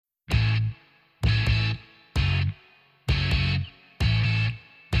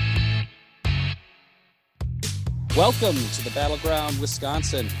Welcome to the Battleground,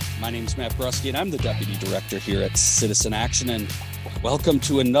 Wisconsin. My name is Matt Brusky, and I'm the Deputy Director here at Citizen Action. And welcome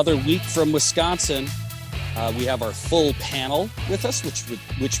to another week from Wisconsin. We have our full panel with us,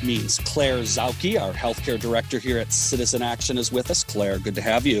 which means Claire Zauke, our Healthcare Director here at Citizen Action, is with us. Claire, good to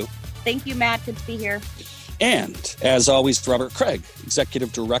have you. Thank you, Matt. Good to be here. And as always, Robert Craig,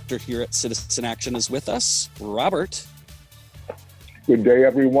 Executive Director here at Citizen Action, is with us. Robert. Good day,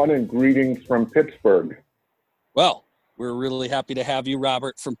 everyone, and greetings from Pittsburgh. Well, we're really happy to have you,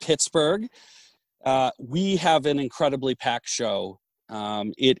 Robert, from Pittsburgh. We have an incredibly packed show.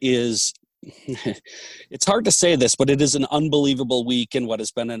 It's hard to say this, but it is an unbelievable week in what has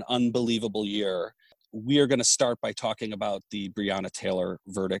been an unbelievable year. We are going to start by talking about the Breonna Taylor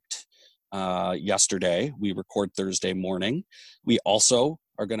verdict yesterday. We record Thursday morning. We also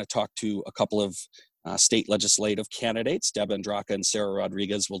are going to talk to a couple of state legislative candidates. Deb Andraca and Sarah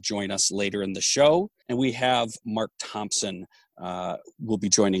Rodriguez will join us later in the show. And we have Mark Thompson will be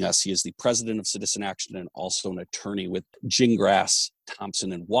joining us. He is the president of Citizen Action and also an attorney with Gingras,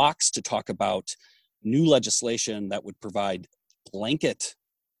 Thompson and Wachs to talk about new legislation that would provide blanket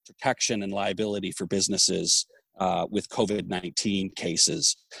protection and liability for businesses with COVID-19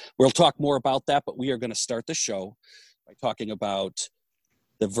 cases. We'll talk more about that, but we are going to start the show by talking about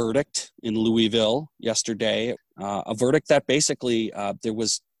the verdict in Louisville yesterday, a verdict that basically there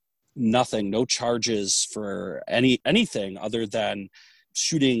was no charges for anything other than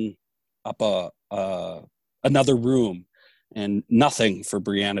shooting up another room, and nothing for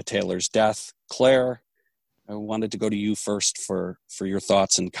Breonna Taylor's death. Claire, I wanted to go to you first for your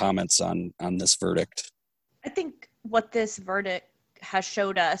thoughts and comments on this verdict. I think what this verdict has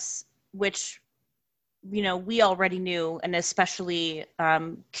showed us, which we already knew, and especially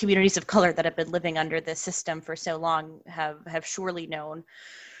communities of color that have been living under this system for so long have surely known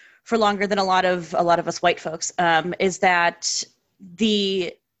for longer than a lot of us white folks, is that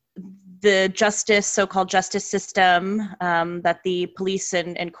the so-called justice system, that the police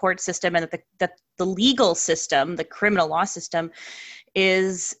and court system, and that the legal system, the criminal law system,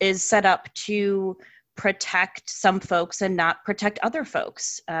 is set up to protect some folks and not protect other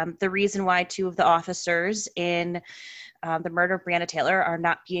folks. The reason why two of the officers in the murder of Breonna Taylor are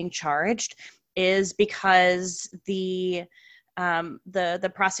not being charged is because the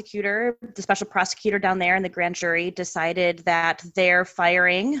prosecutor, the special prosecutor down there in the grand jury, decided that their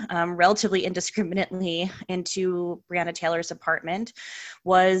firing relatively indiscriminately into Breonna Taylor's apartment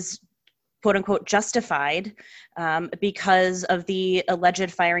was quote unquote justified because of the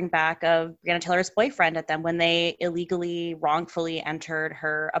alleged firing back of Breonna Taylor's boyfriend at them when they illegally, wrongfully entered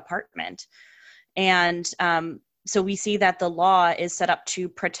her apartment. And so we see that the law is set up to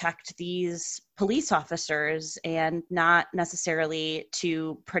protect these police officers and not necessarily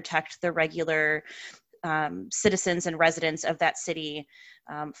to protect the regular citizens and residents of that city,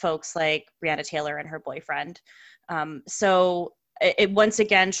 folks like Breonna Taylor and her boyfriend. So it once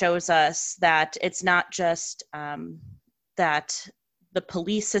again shows us that it's not just that the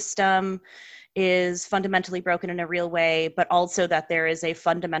police system is fundamentally broken in a real way, but also that there is a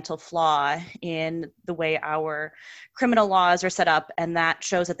fundamental flaw in the way our criminal laws are set up. And that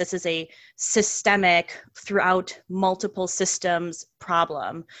shows that this is a systemic, throughout multiple systems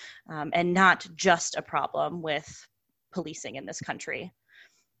problem, and not just a problem with policing in this country.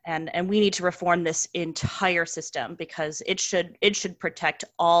 And we need to reform this entire system because it should protect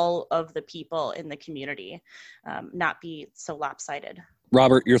all of the people in the community, not be so lopsided.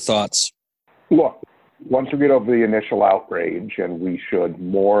 Robert, your thoughts? Look, once we get over the initial outrage, and we should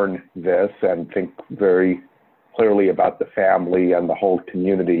mourn this and think very clearly about the family and the whole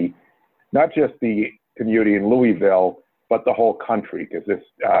community, not just the community in Louisville, but the whole country, because this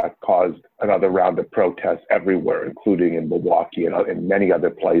caused another round of protests everywhere, including in Milwaukee and in many other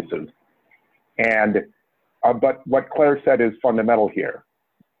places. And but what Claire said is fundamental here.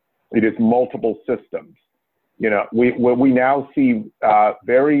 It is multiple systems. We now see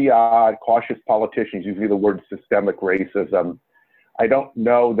very cautious politicians using the word systemic racism. I don't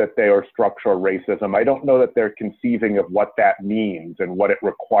know that they are structural racism. I don't know that they're conceiving of what that means and what it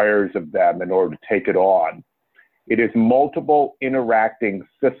requires of them in order to take it on. It is multiple interacting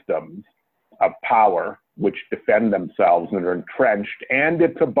systems of power which defend themselves and are entrenched, and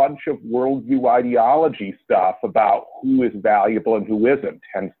it's a bunch of worldview ideology stuff about who is valuable and who isn't,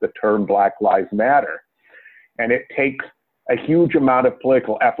 hence the term Black Lives Matter. And it takes a huge amount of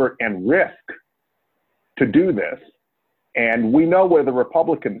political effort and risk to do this. And we know where the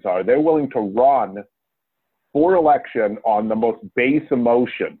Republicans are. They're willing to run for election on the most base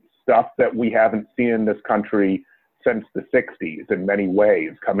emotions, stuff that we haven't seen in this country since the 60s in many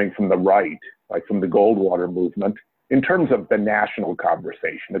ways, coming from the right, like from the Goldwater movement, in terms of the national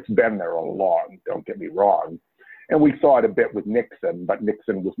conversation. It's been there all along, don't get me wrong. And we saw it a bit with Nixon, but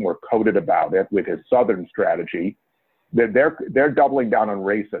Nixon was more coded about it with his Southern strategy. They're doubling down on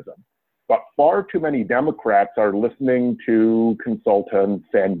racism. But far too many Democrats are listening to consultants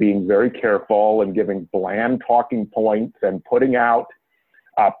and being very careful and giving bland talking points and putting out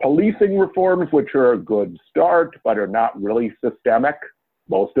policing reforms, which are a good start, but are not really systemic.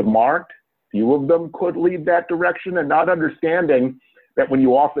 Most of them aren't. Few of them could lead that direction, and not understanding that when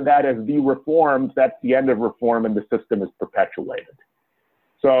you offer that as the reforms, that's the end of reform and the system is perpetuated.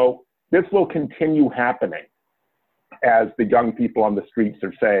 So this will continue happening, as the young people on the streets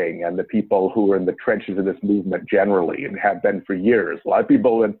are saying, and the people who are in the trenches of this movement generally and have been for years. A lot of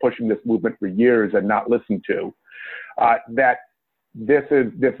people have been pushing this movement for years and not listened to, that this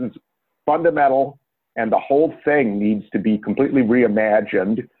is fundamental, and the whole thing needs to be completely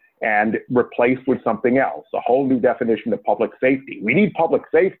reimagined and replaced with something else, a whole new definition of public safety. We need public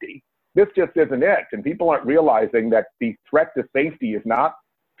safety. This just isn't it. And people aren't realizing that the threat to safety is not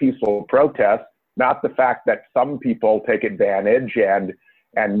peaceful protest, not the fact that some people take advantage and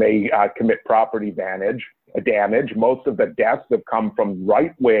may commit property damage. Most of the deaths have come from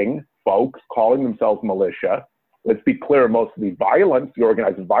right-wing folks calling themselves militia. Let's be clear, most of the violence, the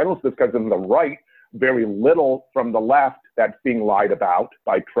organized violence, this comes from the right, very little from the left that's being lied about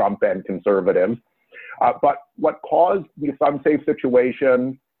by Trump and conservatives. But what caused this unsafe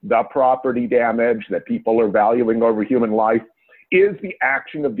situation, the property damage that people are valuing over human life, is the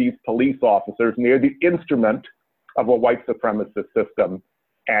action of these police officers, and they're the instrument of a white supremacist system.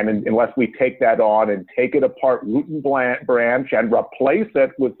 And unless we take that on and take it apart root and branch and replace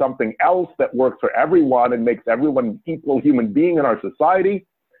it with something else that works for everyone and makes everyone an equal human being in our society,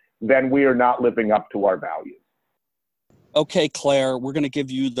 then we are not living up to our values. Okay, Claire, we're going to give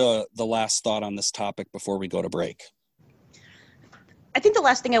you the last thought on this topic before we go to break. I think the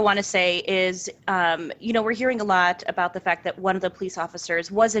last thing I want to say is, we're hearing a lot about the fact that one of the police officers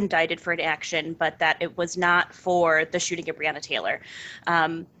was indicted for an action, but that it was not for the shooting of Breonna Taylor.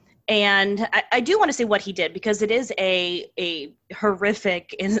 And I do want to say what he did, because it is a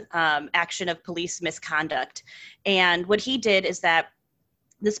horrific action of police misconduct. And what he did is that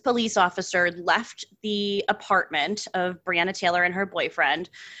this police officer left the apartment of Breonna Taylor and her boyfriend,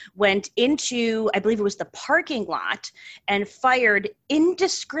 went into, I believe it was the parking lot, and fired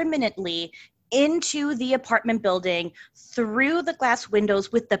indiscriminately into the apartment building through the glass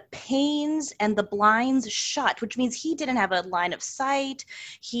windows with the panes and the blinds shut, which means he didn't have a line of sight.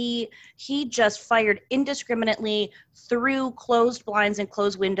 He just fired indiscriminately through closed blinds and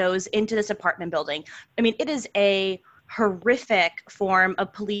closed windows into this apartment building. I mean, it is a horrific form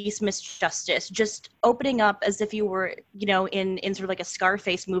of police misjustice, just opening up as if you were, in sort of like a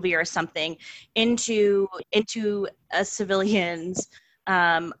Scarface movie or something, into a civilian's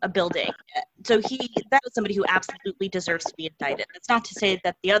a building. So that was somebody who absolutely deserves to be indicted. That's not to say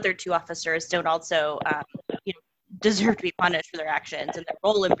that the other two officers don't also deserve to be punished for their actions and their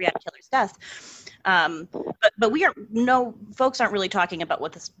role in Breonna Taylor's death. But folks aren't really talking about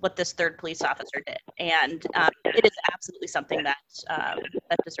what this third police officer did, and it is absolutely something that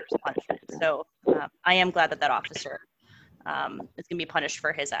deserves punishment. So I am glad that officer is going to be punished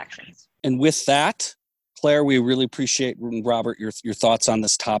for his actions. And with that, Claire, we really appreciate, Robert, your thoughts on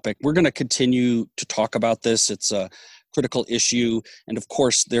this topic. We're going to continue to talk about this. It's a critical issue, and of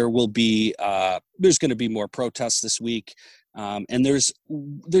course, there's going to be more protests this week. And there's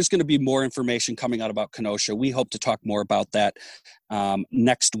going to be more information coming out about Kenosha. We hope to talk more about that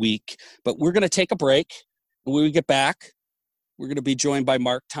next week. But we're going to take a break. And when we get back, we're going to be joined by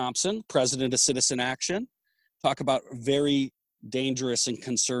Mark Thompson, president of Citizen Action, talk about very dangerous and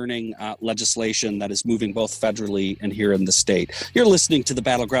concerning legislation that is moving both federally and here in the state. You're listening to the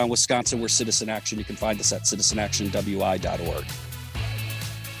Battleground Wisconsin. We're Citizen Action. You can find us at citizenactionwi.org.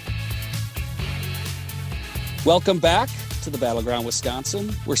 Welcome back to the Battleground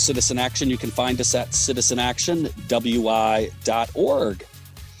Wisconsin. We're Citizen Action. You can find us at citizenactionwi.org.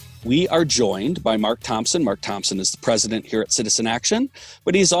 We are joined by Mark Thompson. Mark Thompson is the president here at Citizen Action,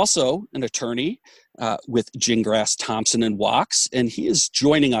 but he's also an attorney with Gingras, Thompson, and Wachs, and he is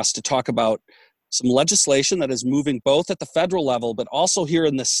joining us to talk about some legislation that is moving both at the federal level, but also here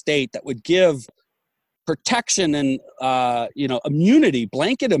in the state, that would give protection and immunity,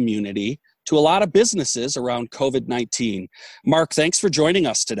 blanket immunity, to a lot of businesses around COVID-19. Mark, thanks for joining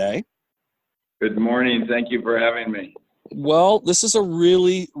us today. Good morning. Thank you for having me. Well, this is a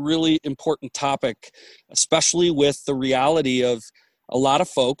really, really important topic, especially with the reality of a lot of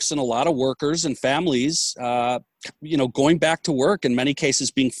folks and a lot of workers and families, going back to work, in many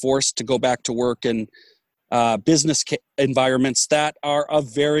cases being forced to go back to work in business environments that are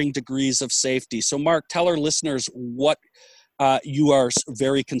of varying degrees of safety. So Mark, tell our listeners what you are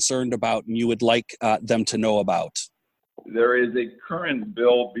very concerned about and you would like them to know about. There is a current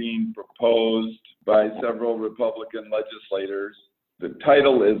bill being proposed by several Republican legislators. The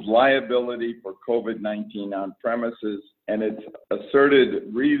title is Liability for COVID-19 on Premises, and its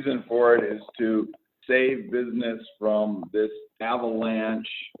asserted reason for it is to save business from this avalanche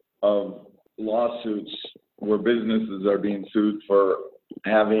of lawsuits where businesses are being sued for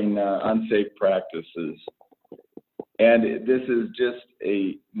having unsafe practices. And this is just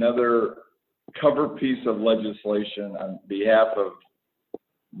another cover piece of legislation on behalf of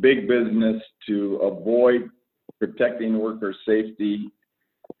big business to avoid protecting worker safety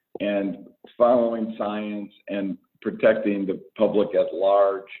and following science and protecting the public at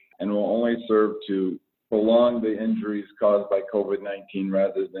large, and will only serve to prolong the injuries caused by COVID-19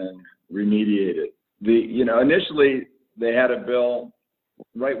 rather than remediate it. Initially they had a bill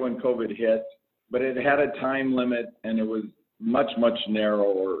right when COVID hit, but it had a time limit and it was much, much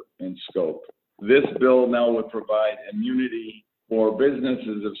narrower in scope. This bill now would provide immunity for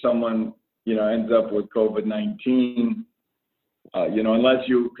businesses if someone, ends up with COVID-19, unless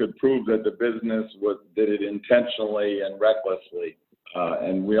you could prove that the business did it intentionally and recklessly.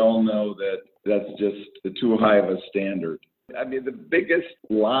 And we all know that that's just too high of a standard. I mean, the biggest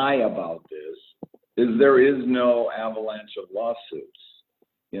lie about this is there is no avalanche of lawsuits.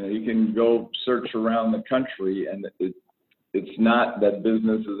 You can go search around the country and it's not that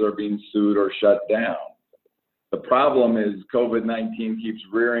businesses are being sued or shut down. The problem is COVID-19 keeps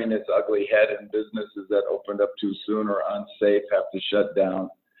rearing its ugly head, and businesses that opened up too soon or unsafe have to shut down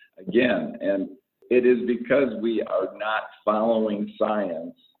again. And it is because we are not following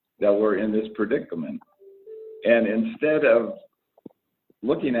science that we're in this predicament. And instead of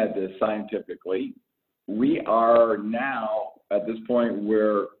looking at this scientifically, we are now at this point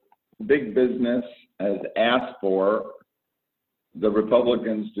where big business has asked for the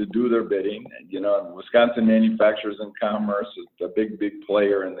Republicans to do their bidding. Wisconsin Manufacturers and Commerce is a big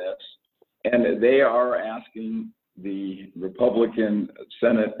player in this. And they are asking the Republican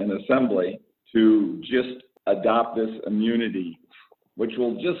Senate and Assembly to just adopt this immunity, which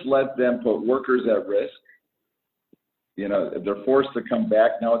will just let them put workers at risk. If they're forced to come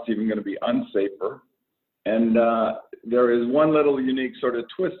back, now it's even going to be unsafer. And there is one little unique sort of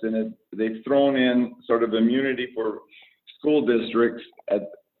twist in it. They've thrown in sort of immunity for school districts,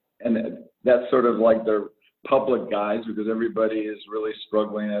 and that's sort of like their public guys, because everybody is really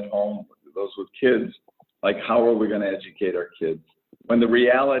struggling at home, those with kids. Like, how are we going to educate our kids? When the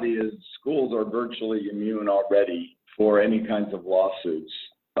reality is schools are virtually immune already for any kinds of lawsuits.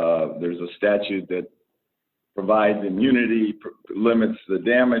 There's a statute that provides immunity, limits the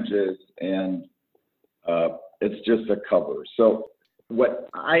damages, and it's just a cover. So what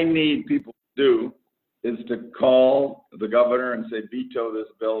I need people to do is to call the governor and say, veto this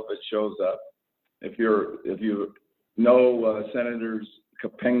bill if it shows up. If you know Senators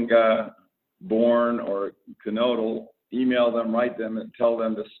Kapenga, Bourne, or Knodel, email them, write them, and tell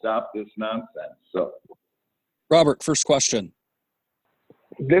them to stop this nonsense. So, Robert, first question.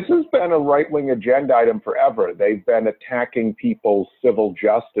 This has been a right-wing agenda item forever. They've been attacking people's civil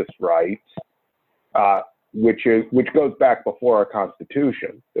justice rights, which goes back before our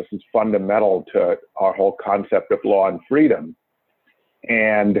Constitution. This is fundamental to our whole concept of law and freedom.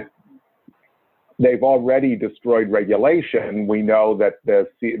 And they've already destroyed regulation. We know that the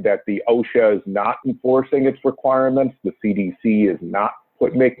OSHA is not enforcing its requirements. The CDC is not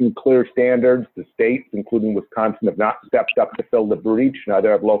making clear standards. The states, including Wisconsin, have not stepped up to fill the breach.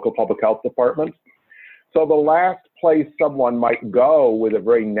 Neither have local public health departments. So the last place someone might go with a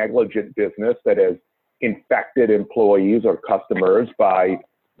very negligent business that has infected employees or customers by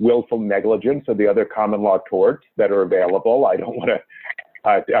willful negligence or the other common law torts that are available. I don't want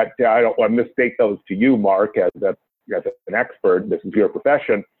to mistake those to you, Mark, as an expert. This is your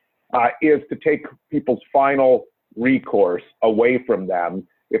profession. Is to take people's final recourse away from them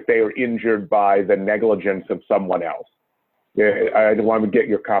if they are injured by the negligence of someone else. I want to get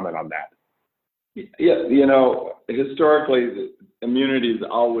your comment on that. Yeah, historically, immunity has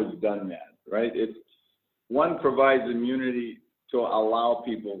always done that, right? One provides immunity to allow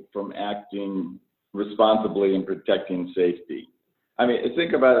people from acting responsibly and protecting safety. I mean,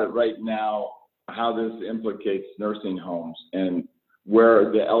 think about it right now, how this implicates nursing homes and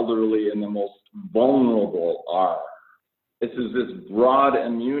where the elderly and the most vulnerable are. This is this broad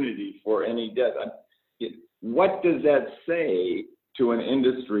immunity for any death. What does that say to an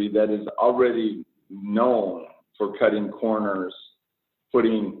industry that is already known for cutting corners,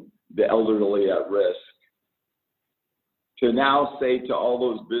 putting the elderly at risk, to now say to all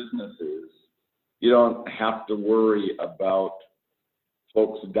those businesses, you don't have to worry about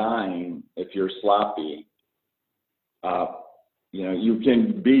folks dying if you're sloppy. You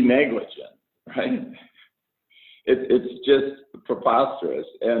can be negligent, right? It's just preposterous.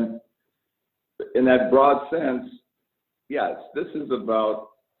 And in that broad sense, yes, this is about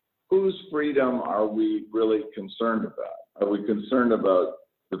whose freedom are we really concerned about? Are we concerned about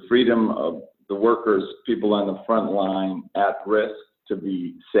the freedom of the workers, people on the front line at risk to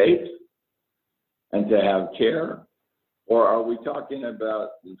be safe and to have care? Or are we talking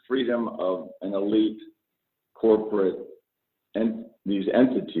about the freedom of an elite corporate and these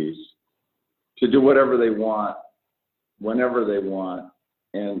entities to do whatever they want, whenever they want,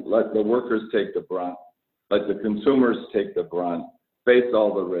 and let the workers take the brunt, let the consumers take the brunt, face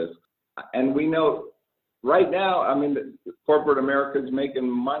all the risks? And we know right now, I mean, corporate America is making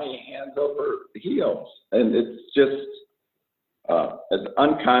money hands over heels, and it's just it's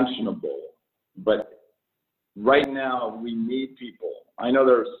unconscionable. But right now, we need people. I know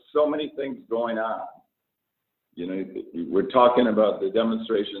there are so many things going on. We're talking about the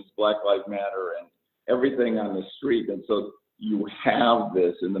demonstrations, Black Lives Matter, and everything on the street. And so you have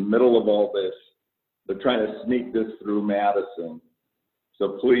this in the middle of all this. They're trying to sneak this through Madison.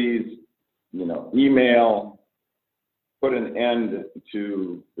 So please, email, put an end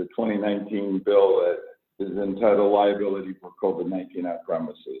to the 2019 bill that is entitled Liability for COVID-19 on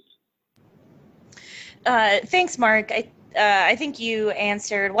Premises. Thanks, Mark. I think you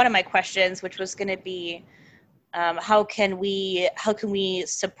answered one of my questions, which was going to be how can we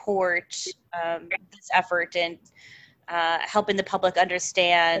support this effort in helping the public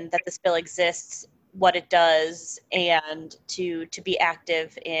understand that this bill exists, what it does, and to be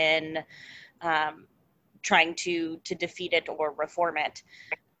active in trying to defeat it or reform it.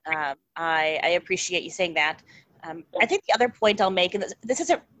 I appreciate you saying that. I think the other point I'll make, and this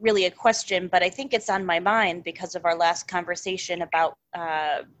isn't really a question, but I think it's on my mind because of our last conversation about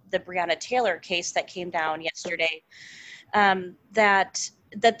the Breonna Taylor case that came down yesterday, that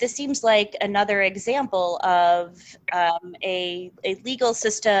this seems like another example of a legal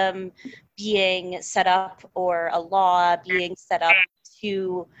system being set up, or a law being set up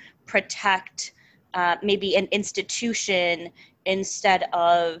to protect maybe an institution instead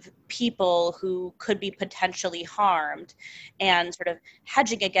of people who could be potentially harmed, and sort of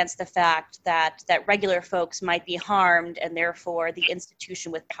hedging against the fact that regular folks might be harmed, and therefore the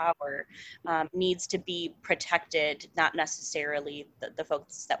institution with power needs to be protected, not necessarily the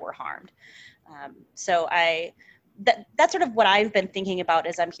folks that were harmed. So that's sort of what I've been thinking about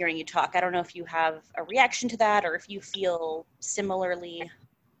as I'm hearing you talk. I don't know if you have a reaction to that, or if you feel similarly.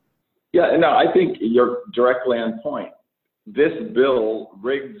 Yeah, no, I think you're directly on point. This bill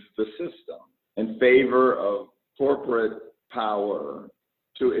rigs the system in favor of corporate power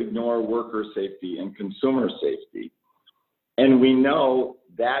to ignore worker safety and consumer safety. And we know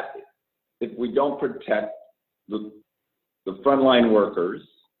that if we don't protect the frontline workers,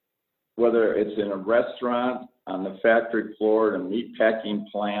 whether it's in a restaurant, on the factory floor, in a meat packing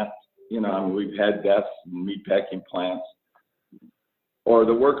plant, we've had deaths in meat packing plants, or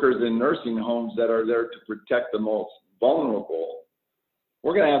the workers in nursing homes that are there to protect the most vulnerable,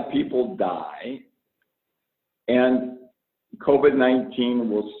 we're going to have people die, and COVID-19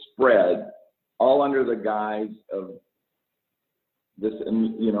 will spread all under the guise of this,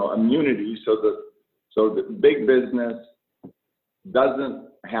 immunity, so that big business doesn't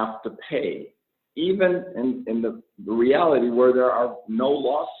have to pay, even in the reality where there are no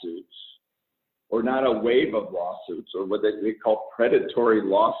lawsuits, or not a wave of lawsuits, or what they call predatory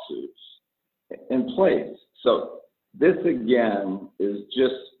lawsuits in place. So this, again, is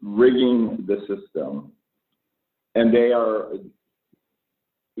just rigging the system, and they are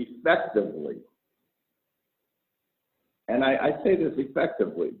effectively, and I say this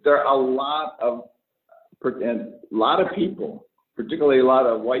effectively, there are a lot of people, particularly a lot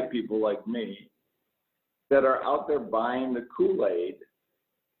of white people like me, that are out there buying the Kool-Aid,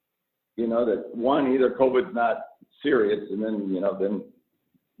 that one, either COVID's not serious, and then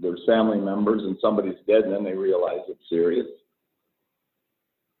there's family members and somebody's dead, and then they realize it's serious,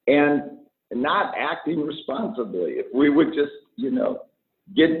 and not acting responsibly. If we would just,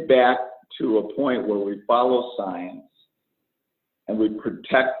 get back to a point where we follow science and we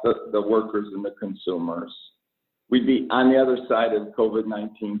protect the workers and the consumers, we'd be on the other side of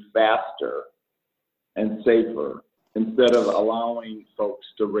COVID-19 faster and safer, instead of allowing folks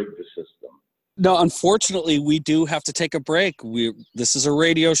to rig the system. No, unfortunately, we do have to take a break. This is a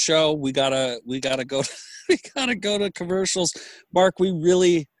radio show. We gotta go. We gotta go to commercials. Mark, we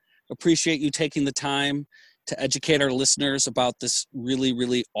really appreciate you taking the time to educate our listeners about this really,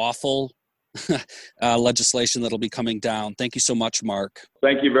 really awful legislation that'll be coming down. Thank you so much, Mark.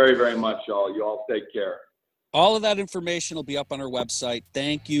 Thank you very, very much, all. You all take care. All of that information will be up on our website.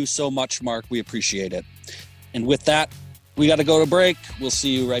 Thank you so much, Mark. We appreciate it. And with that, we got to go to break. We'll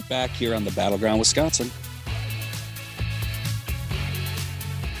see you right back here on the Battleground Wisconsin.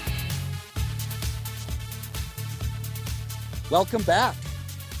 Welcome back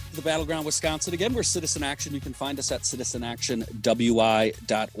to the Battleground Wisconsin. Again, we're Citizen Action. You can find us at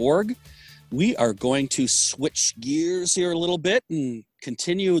citizenactionwi.org. We are going to switch gears here a little bit and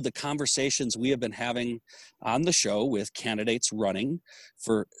continue the conversations we have been having on the show with candidates running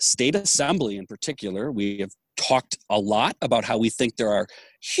for state assembly in particular. We have talked a lot about how we think there are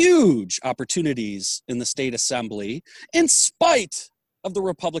huge opportunities in the state assembly in spite of the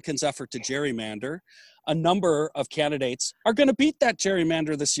Republicans' effort to gerrymander. A number of candidates are going to beat that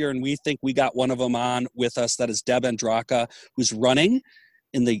gerrymander this year, and we think we got one of them on with us. That is Deb Andraka, who's running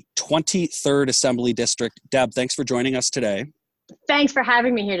in the 23rd Assembly District. Deb, thanks for joining us today. Thanks for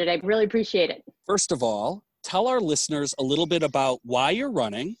having me here today. Really appreciate it. First of all, tell our listeners a little bit about why you're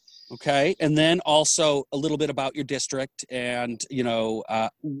running, okay? And then also a little bit about your district and,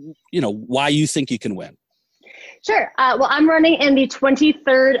 why you think you can win. Sure. Well, I'm running in the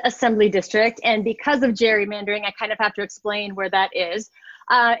 23rd Assembly District, and because of gerrymandering, I kind of have to explain where that is.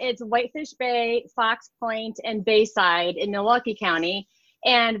 It's Whitefish Bay, Fox Point, and Bayside in Milwaukee County.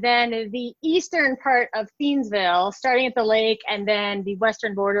 And then the eastern part of Thiensville, starting at the lake, and then the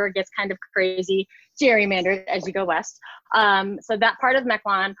western border gets kind of crazy, gerrymandered as you go west. So that part of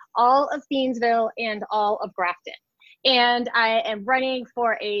Mequon, all of Thiensville, and all of Grafton. And I am running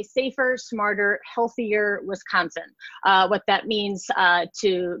for a safer, smarter, healthier Wisconsin. What that means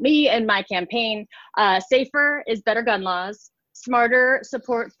to me and my campaign, safer is better gun laws. Smarter,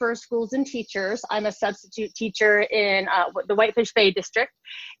 support for schools and teachers. I'm a substitute teacher in the Whitefish Bay District.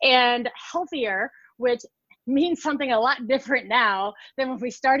 And healthier, which means something a lot different now than when we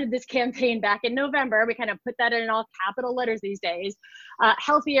started this campaign back in November. We kind of put that in all capital letters these days.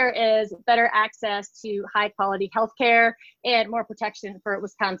 Healthier is better access to high quality healthcare and more protection for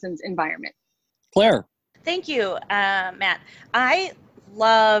Wisconsin's environment. Claire. Thank you, Matt. I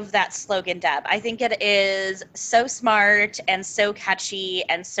love that slogan, Deb. I think it is so smart and so catchy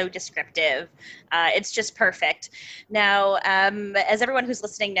and so descriptive. It's just perfect. Now, as everyone who's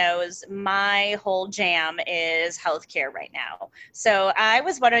listening knows, my whole jam is healthcare right now. So I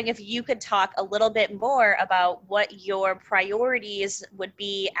was wondering if you could talk a little bit more about what your priorities would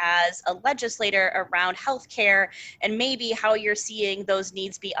be as a legislator around healthcare and maybe how you're seeing those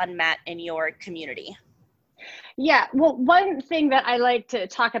needs be unmet in your community. Yeah, well, one thing that I like to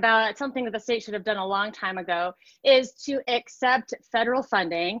talk about, something that the state should have done a long time ago, is to accept federal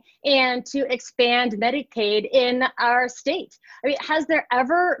funding and to expand Medicaid in our state. I mean, has there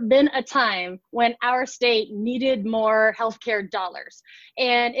ever been a time when our state needed more healthcare dollars?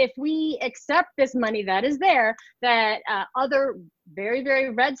 And if we accept this money that is there, that other very,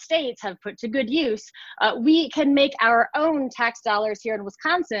 very red states have put to good use, we can make our own tax dollars here in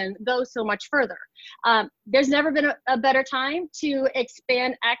Wisconsin go so much further. There's never been a better time to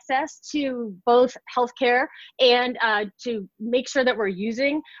expand access to both healthcare and to make sure that we're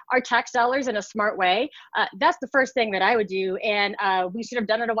using our tax dollars in a smart way. That's the first thing that I would do, and we should have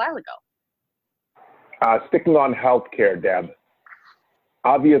done it a while ago. Sticking on healthcare, Deb,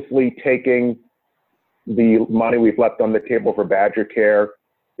 obviously taking the money we've left on the table for Badger Care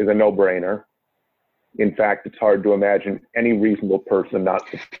is a no-brainer. In fact, it's hard to imagine any reasonable person not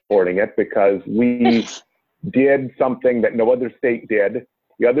supporting it because we did something that no other state did.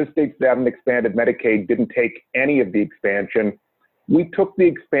 The other states that haven't expanded Medicaid didn't take any of the expansion. We took the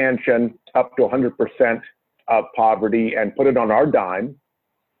expansion up to 100% of poverty and put it on our dime,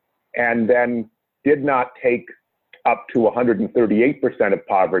 and then did not take up to 138% of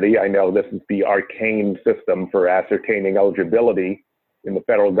poverty. I know this is the arcane system for ascertaining eligibility in the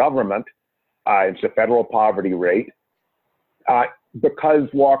federal government. It's the federal poverty rate. Because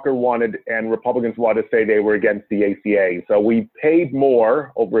Walker wanted and Republicans wanted to say they were against the ACA. So we paid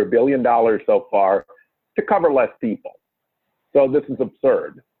more, over $1 billion so far, to cover less people. So this is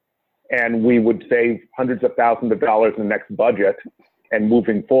absurd. And we would save hundreds of thousands of dollars in the next budget and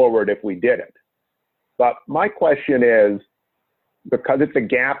moving forward if we did it. But my question is, because it's a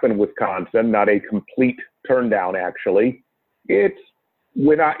gap in Wisconsin, not a complete turndown actually,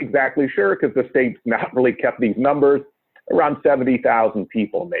 we're not exactly sure because the state's not really kept these numbers, around 70,000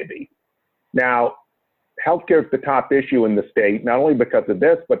 people maybe. Now, healthcare is the top issue in the state, not only because of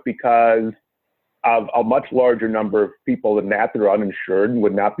this, but because of a much larger number of people than that are uninsured and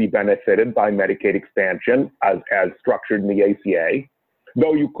would not be benefited by Medicaid expansion as structured in the ACA.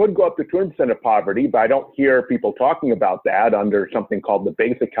 Though you could go up to 200% of poverty, but I don't hear people talking about that under something called the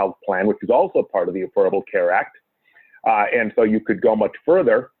Basic Health Plan, which is also part of the Affordable Care Act. And so you could go much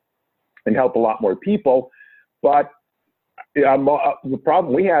further and help a lot more people. But the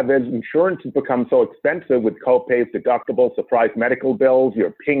problem we have is insurance has become so expensive with co-pays, deductibles, surprise medical bills.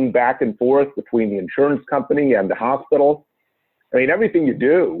 You're pinging back and forth between the insurance company and the hospital. I mean, everything you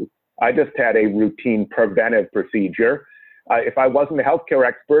do, I just had a routine preventive procedure. If I wasn't a healthcare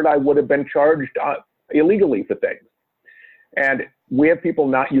expert, I would have been charged illegally for things. And we have people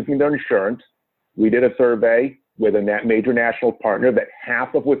not using their insurance. We did a survey with a major national partner that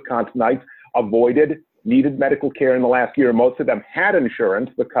half of Wisconsinites avoided needed medical care in the last year. Most of them had insurance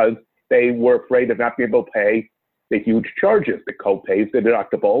because they were afraid of not being able to pay the huge charges, the co-pays, the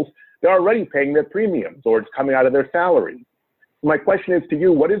deductibles. They're already paying their premiums, or it's coming out of their salary. My question is to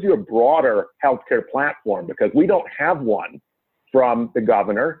you, what is your broader healthcare platform? Because we don't have one from the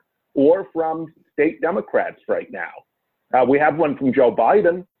governor or from state Democrats right now. We have one from Joe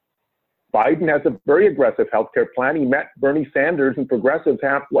Biden. Biden has a very aggressive healthcare plan. He met Bernie Sanders and progressives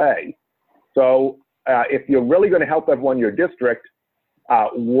halfway. So if you're really going to help everyone in your district,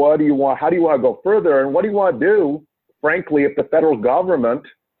 what do you want? How do you want to go further? And what do you want to do, frankly, if the federal government,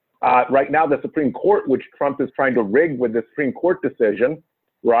 right now the Supreme Court, which Trump is trying to rig with the Supreme Court decision,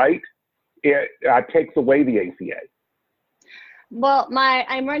 right, it takes away the ACA? Well,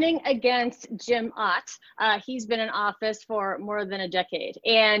 I'm running against Jim Ott. He's been in office for more than a decade.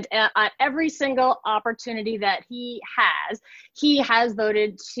 And at every single opportunity that he has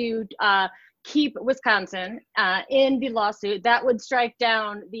voted to keep Wisconsin in the lawsuit that would strike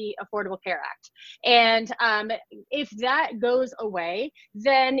down the Affordable Care Act. And if that goes away,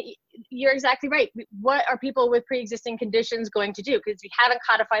 then you're exactly right. What are people with pre-existing conditions going to do? Because we haven't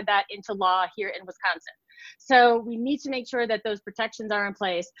codified that into law here in Wisconsin. So we need to make sure that those protections are in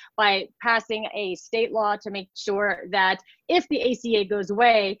place by passing a state law to make sure that if the ACA goes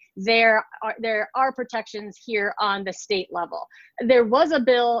away, there are protections here on the state level. There was a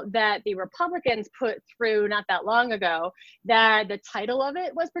bill that the Republicans put through not that long ago that the title of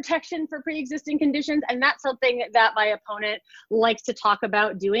it was protection for pre-existing conditions, and that's something that my opponent likes to talk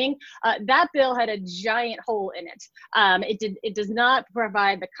about doing. That bill had a giant hole in it. It does not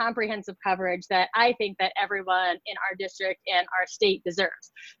provide the comprehensive coverage that I think that everyone in our district and our state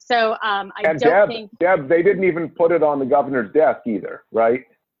deserves. So Deb, they didn't even put it on the governor's desk either, right?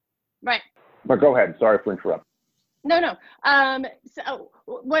 Right. But go ahead. Sorry for interrupting. No. So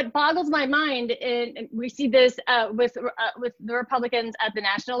what boggles my mind, and we see this with the Republicans at the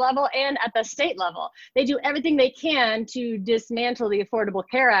national level and at the state level, they do everything they can to dismantle the Affordable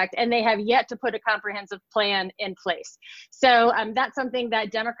Care Act, and they have yet to put a comprehensive plan in place. So that's something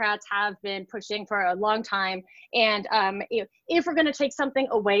that Democrats have been pushing for a long time. And if we're going to take something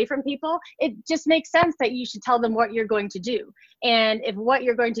away from people, it just makes sense that you should tell them what you're going to do. And if what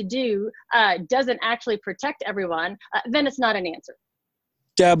you're going to do doesn't actually protect everyone, then it's not an answer.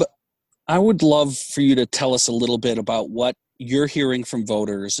 Deb, I would love for you to tell us a little bit about what you're hearing from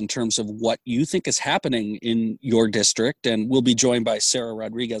voters in terms of what you think is happening in your district. And we'll be joined by Sarah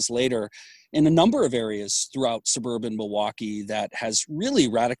Rodriguez later in a number of areas throughout suburban Milwaukee that has really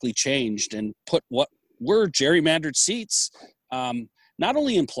radically changed and put what were gerrymandered seats not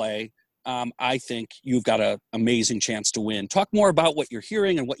only in play. I think you've got an amazing chance to win. Talk more about what you're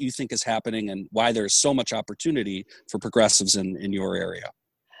hearing and what you think is happening and why there's so much opportunity for progressives in your area.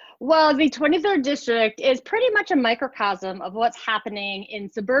 Well, the 23rd district is pretty much a microcosm of what's happening in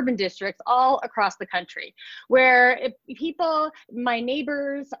suburban districts all across the country, where my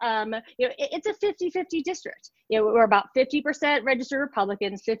neighbors, it's a 50-50 district. We're about 50% registered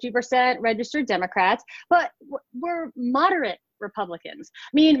Republicans, 50% registered Democrats, but we're moderate Republicans.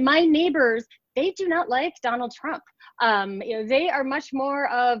 I mean, my neighbors, they do not like Donald Trump. They are much more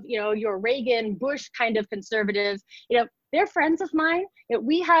of, your Reagan, Bush kind of conservatives. They're friends of mine.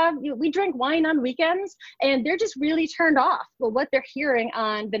 We drink wine on weekends, and they're just really turned off with what they're hearing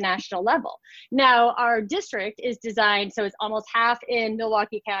on the national level. Now, our district is designed so it's almost half in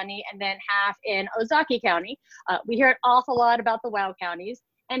Milwaukee County and then half in Ozaukee County. We hear an awful lot about the WOW counties.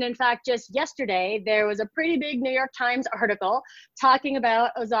 And in fact, just yesterday, there was a pretty big New York Times article talking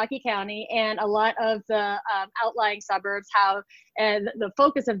about Ozaukee County and a lot of the outlying suburbs, how the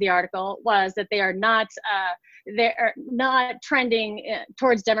focus of the article was that they're not trending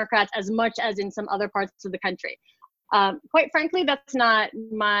towards Democrats as much as in some other parts of the country. Quite frankly, that's not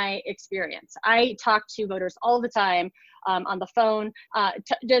my experience. I talk to voters all the time on the phone.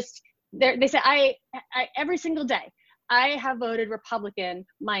 They say I every single day. I have voted Republican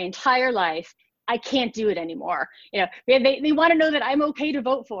my entire life. I can't do it anymore. They want to know that I'm okay to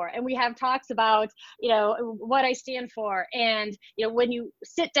vote for, and we have talks about what I stand for. And when you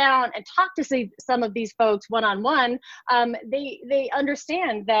sit down and talk to some of these folks one-on-one, they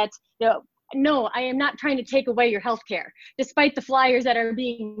understand that no, I am not trying to take away your health care, despite the flyers that are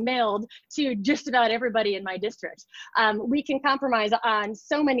being mailed to just about everybody in my district. We can compromise on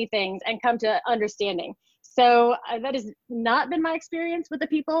so many things and come to understanding. So that has not been my experience with the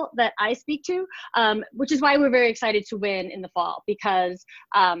people that I speak to, which is why we're very excited to win in the fall, because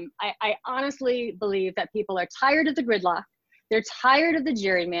I honestly believe that people are tired of the gridlock. They're tired of the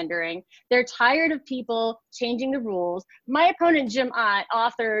gerrymandering. They're tired of people changing the rules. My opponent, Jim Ott,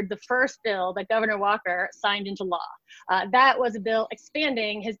 authored the first bill that Governor Walker signed into law. That was a bill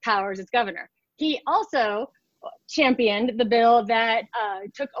expanding his powers as governor. He also championed the bill that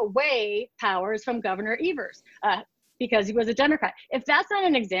took away powers from Governor Evers because he was a Democrat. If that's not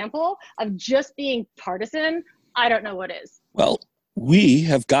an example of just being partisan, I don't know what is. Well, we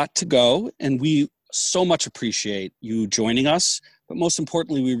have got to go, and we so much appreciate you joining us, but most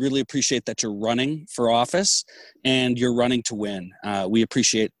importantly, we really appreciate that you're running for office and you're running to win. We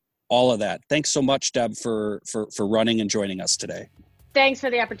appreciate all of that. Thanks so much, Deb, for running and joining us today. Thanks for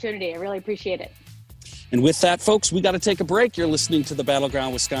the opportunity. I really appreciate it. And with that, folks, we got to take a break. You're listening to the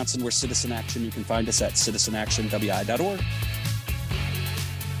Battleground Wisconsin. We're Citizen Action. You can find us at citizenactionwi.org.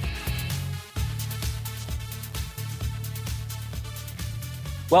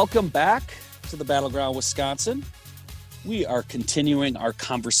 Welcome back to the Battleground Wisconsin. We are continuing our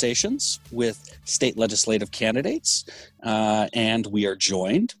conversations with state legislative candidates, and we are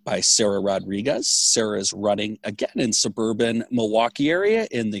joined by Sarah Rodriguez. Sarah is running again in suburban Milwaukee area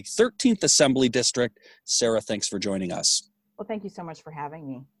in the 13th Assembly District. Sarah, thanks for joining us. Well, thank you so much for having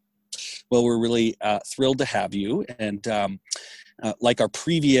me. Well, we're really thrilled to have you. And like our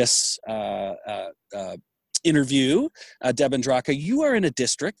previous interview, Deb Andraka, you are in a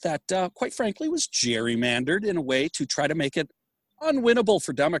district that, quite frankly, was gerrymandered in a way to try to make it unwinnable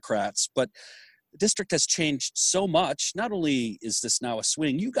for Democrats. But the district has changed so much. Not only is this now a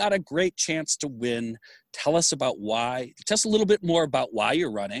swing, you got a great chance to win. Tell us about why. Tell us a little bit more about why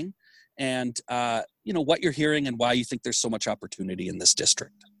you're running and, what you're hearing and why you think there's so much opportunity in this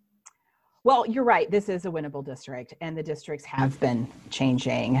district. Well, you're right. This is a winnable district, and the districts have been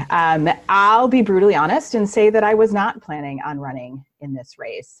changing. I'll be brutally honest and say that I was not planning on running in this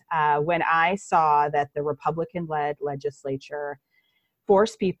race. When I saw that the Republican-led legislature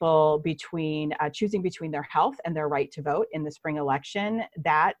forced people choosing between their health and their right to vote in the spring election,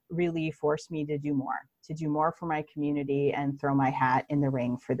 that really forced me to do more for my community and throw my hat in the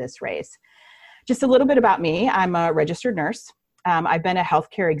ring for this race. Just a little bit about me. I'm a registered nurse. I've been a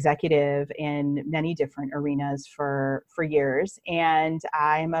healthcare executive in many different arenas for years, and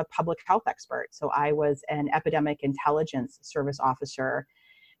I'm a public health expert. So I was an epidemic intelligence service officer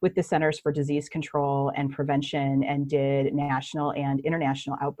with the Centers for Disease Control and Prevention and did national and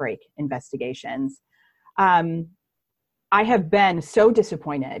international outbreak investigations. I have been so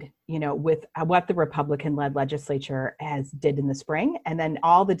disappointed, with what the Republican-led legislature did in the spring, and then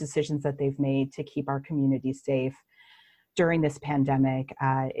all the decisions that they've made to keep our community safe during this pandemic.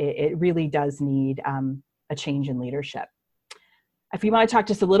 It really does need a change in leadership. If you want to talk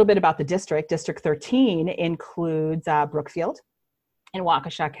just a little bit about the district, District 13 includes Brookfield in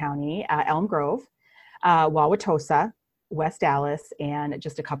Waukesha County, Elm Grove, Wauwatosa, West Dallas, and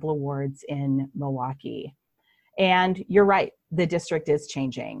just a couple of wards in Milwaukee. And you're right, the district is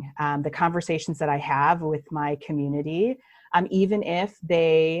changing. The conversations that I have with my community, even if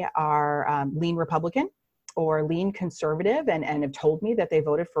they are lean Republican, or lean conservative and have told me that they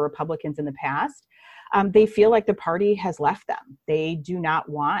voted for Republicans in the past, they feel like the party has left them. They do not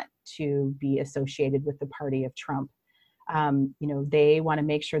want to be associated with the party of Trump. They want to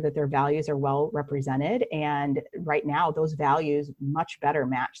make sure that their values are well represented. And right now, those values much better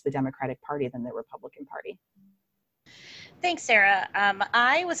match the Democratic Party than the Republican Party. Thanks, Sarah.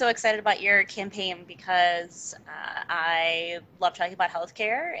 I was so excited about your campaign because I love talking about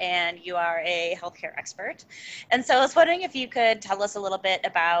healthcare, and you are a healthcare expert. And so I was wondering if you could tell us a little bit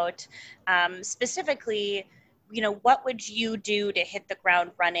about specifically, what would you do to hit the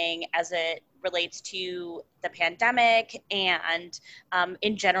ground running as it relates to the pandemic and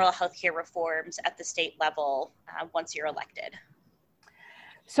in general healthcare reforms at the state level once you're elected?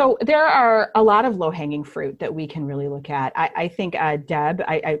 So there are a lot of low-hanging fruit that we can really look at. I think Deb,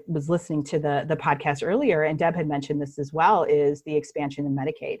 I was listening to the podcast earlier, and Deb had mentioned this as well, is the expansion of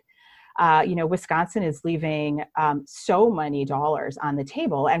Medicaid. Wisconsin is leaving so many dollars on the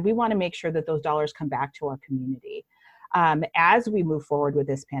table, and we want to make sure that those dollars come back to our community. As we move forward with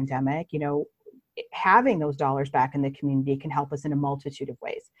this pandemic, having those dollars back in the community can help us in a multitude of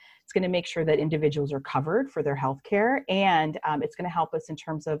ways. It's going to make sure that individuals are covered for their health care, and it's going to help us in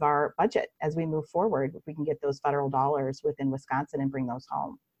terms of our budget as we move forward. If we can get those federal dollars within Wisconsin and bring those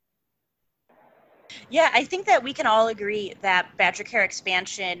home. Yeah, I think that we can all agree that Badger Care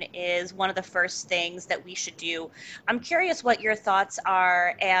expansion is one of the first things that we should do. I'm curious what your thoughts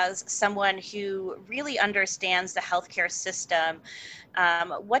are as someone who really understands the healthcare system.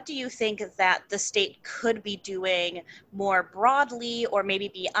 What do you think that the state could be doing more broadly or maybe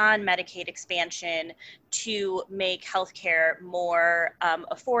beyond Medicaid expansion to make healthcare more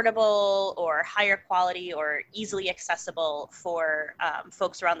affordable or higher quality or easily accessible for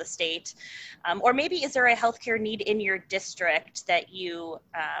folks around the state? Or maybe is there a healthcare need in your district that you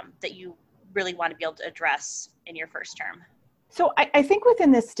really want to be able to address in your first term? So I think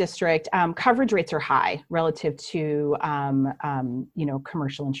within this district, coverage rates are high relative to,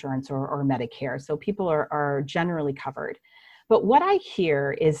 commercial insurance or Medicare. So people are generally covered. But what I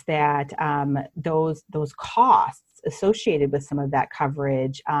hear is that those costs associated with some of that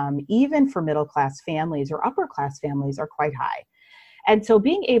coverage, even for middle-class families or upper-class families, are quite high. And so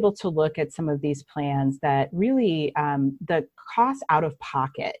being able to look at some of these plans that really the cost out of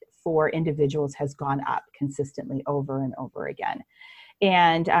pocket for individuals has gone up consistently over and over again.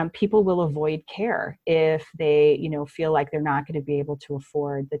 And people will avoid care if they, feel like they're not going to be able to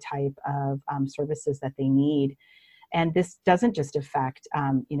afford the type of services that they need. And this doesn't just affect,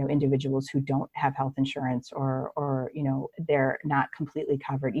 individuals who don't have health insurance or they're not completely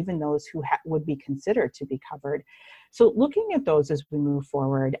covered, even those who would be considered to be covered. So looking at those as we move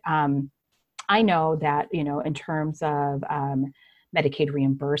forward, I know that, in terms of Medicaid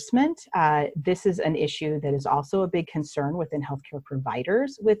reimbursement, this is an issue that is also a big concern within healthcare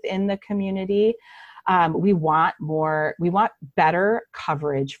providers within the community. We want better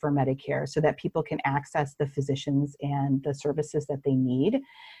coverage for Medicare so that people can access the physicians and the services that they need.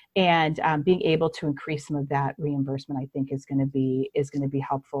 And being able to increase some of that reimbursement, I think, is going to be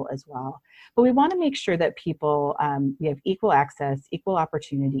helpful as well. But we want to make sure that people we have equal access, equal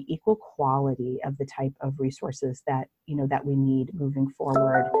opportunity, equal quality of the type of resources that that we need moving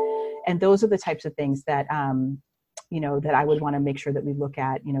forward. And those are the types of things that that I would want to make sure that we look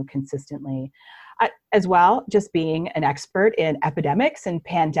at consistently. As well, just being an expert in epidemics and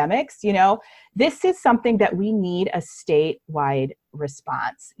pandemics, this is something that we need a statewide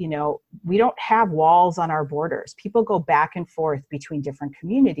response. We don't have walls on our borders. People go back and forth between different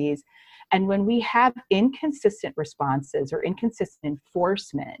communities. And when we have inconsistent responses or inconsistent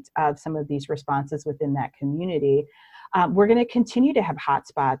enforcement of some of these responses within that community, we're going to continue to have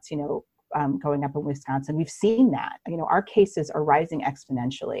hotspots, going up in Wisconsin. We've seen that. Our cases are rising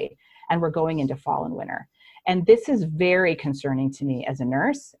exponentially, and we're going into fall and winter. And this is very concerning to me as a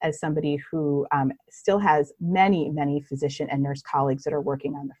nurse, as somebody who still has many, many physician and nurse colleagues that are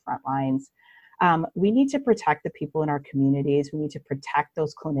working on the front lines. We need to protect the people in our communities. We need to protect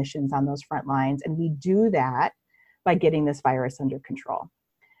those clinicians on those front lines. And we do that by getting this virus under control.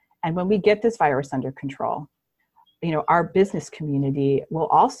 And when we get this virus under control, our business community will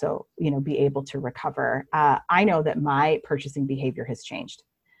also, be able to recover. I know that my purchasing behavior has changed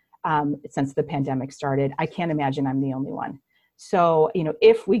since the pandemic started. I can't imagine I'm the only one. So,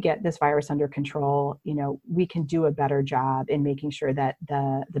 if we get this virus under control, we can do a better job in making sure that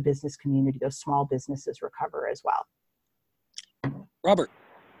the business community, those small businesses, recover as well. Robert.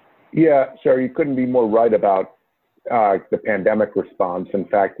 Yeah, Sarah, you couldn't be more right about the pandemic response. In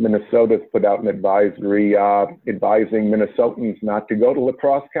fact, Minnesota's put out an advisory advising Minnesotans not to go to La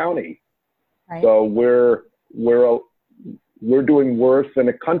Crosse County. Right. So we're doing worse than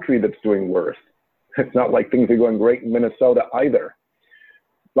a country that's doing worse. It's not like things are going great in Minnesota either.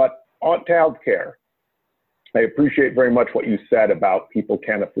 But on to healthcare, I appreciate very much what you said about people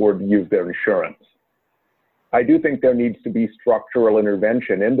can't afford to use their insurance. I do think there needs to be structural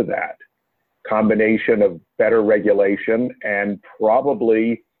intervention into that. Combination of better regulation and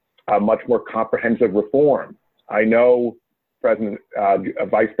probably a much more comprehensive reform. I know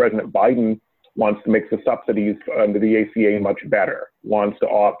Vice President Biden wants to make the subsidies under the ACA much better, wants to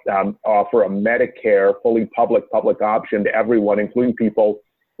offer a Medicare, fully public option to everyone, including people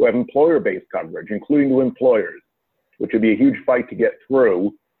who have employer-based coverage, including to employers, which would be a huge fight to get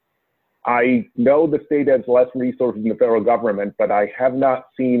through. I know the state has less resources than the federal government, but I have not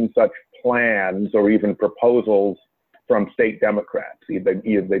seen such plans or even proposals from state Democrats, either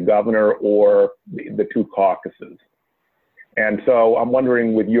the governor or the two caucuses. And so I'm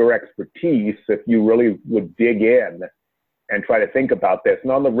wondering, with your expertise, if you really would dig in and try to think about this.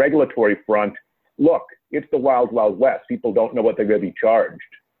 And on the regulatory front, look, it's the wild, wild west. People don't know what they're going to be charged.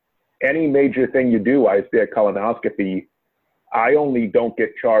 Any major thing you do, I say a colonoscopy, I only don't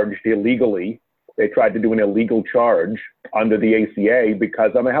get charged illegally. They tried to do an illegal charge under the ACA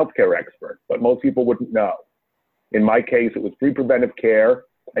because I'm a healthcare expert, but most people wouldn't know. In my case, it was free preventive care.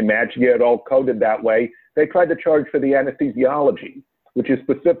 I managed to get it all coded that way. They tried to charge for the anesthesiology, which is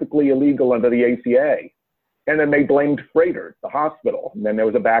specifically illegal under the ACA. And then they blamed Froedtert, the hospital. And then there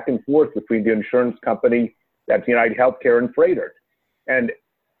was a back and forth between the insurance company, that's United Healthcare, and Froedtert. And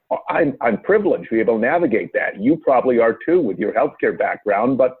I'm privileged to be able to navigate that. You probably are too with your healthcare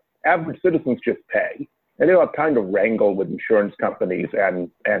background, but average citizens just pay. And they don't have time to wrangle with insurance companies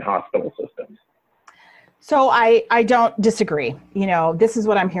and hospital systems. So I don't disagree. This is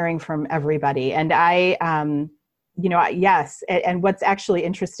what I'm hearing from everybody. And yes. And what's actually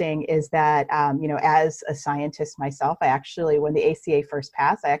interesting is that, as a scientist myself, I actually, when the ACA first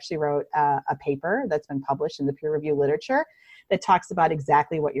passed, I actually wrote a paper that's been published in the peer review literature that talks about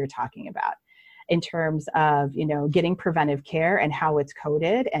exactly what you're talking about in terms of, getting preventive care and how it's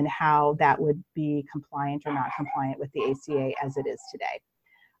coded and how that would be compliant or not compliant with the ACA as it is today.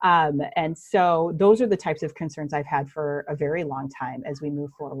 And so those are the types of concerns I've had for a very long time as we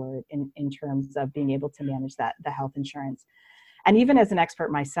move forward in terms of being able to manage the health insurance. And even as an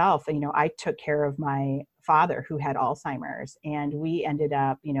expert myself, I took care of my father who had Alzheimer's, and we ended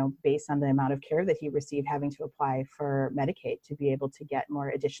up, based on the amount of care that he received, having to apply for Medicaid to be able to get more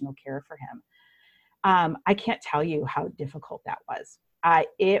additional care for him. I can't tell you how difficult that was.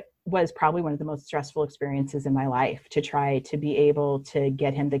 It was probably one of the most stressful experiences in my life to try to be able to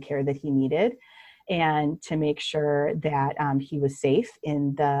get him the care that he needed and to make sure that he was safe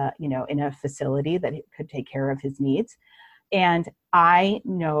in in a facility that could take care of his needs. And I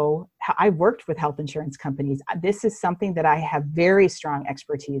know I worked with health insurance companies. This is something that I have very strong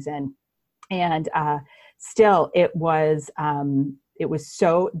expertise in. And still, it was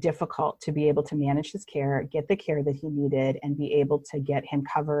so difficult to be able to manage his care, get the care that he needed, and be able to get him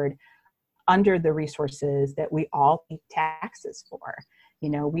covered under the resources that we all pay taxes for.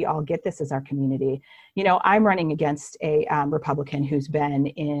 We all get this as our community. I'm running against a Republican who's been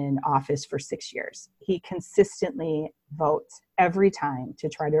in office for 6 years. He consistently votes every time to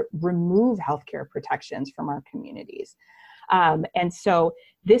try to remove healthcare protections from our communities. And so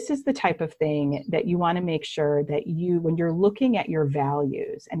this is the type of thing that you want to make sure that when you're looking at your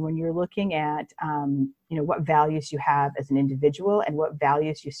values and when you're looking at, what values you have as an individual and what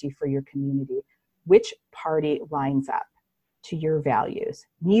values you see for your community, which party lines up to your values.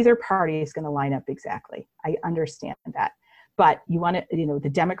 Neither party is going to line up exactly. I understand that. But you want to, the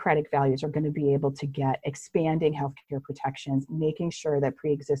Democratic values are going to be able to get expanding healthcare protections, making sure that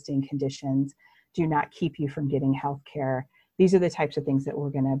pre-existing conditions do not keep you from getting healthcare. These are the types of things that we're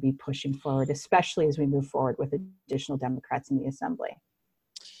going to be pushing forward, especially as we move forward with additional Democrats in the Assembly.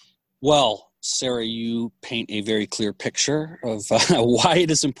 Well, Sarah, you paint a very clear picture of why it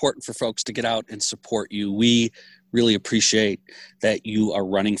is important for folks to get out and support you. We really appreciate that you are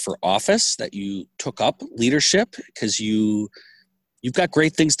running for office, that you took up leadership, because you've got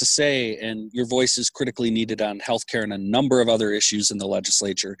great things to say, and your voice is critically needed on healthcare and a number of other issues in the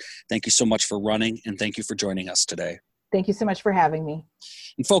legislature. Thank you so much for running, and thank you for joining us today. Thank you so much for having me.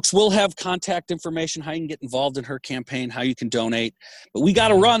 And folks, we'll have contact information, how you can get involved in her campaign, how you can donate. But we got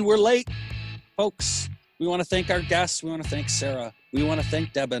to run. We're late. Folks, we want to thank our guests. We want to thank Sarah. We want to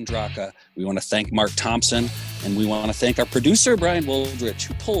thank Deb Andraka. We want to thank Mark Thompson. And we want to thank our producer, Brian Woldrich,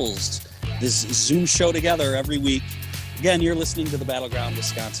 who pulls this Zoom show together every week. Again, you're listening to The Battleground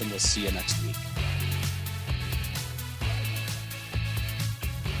Wisconsin. We'll see you next week.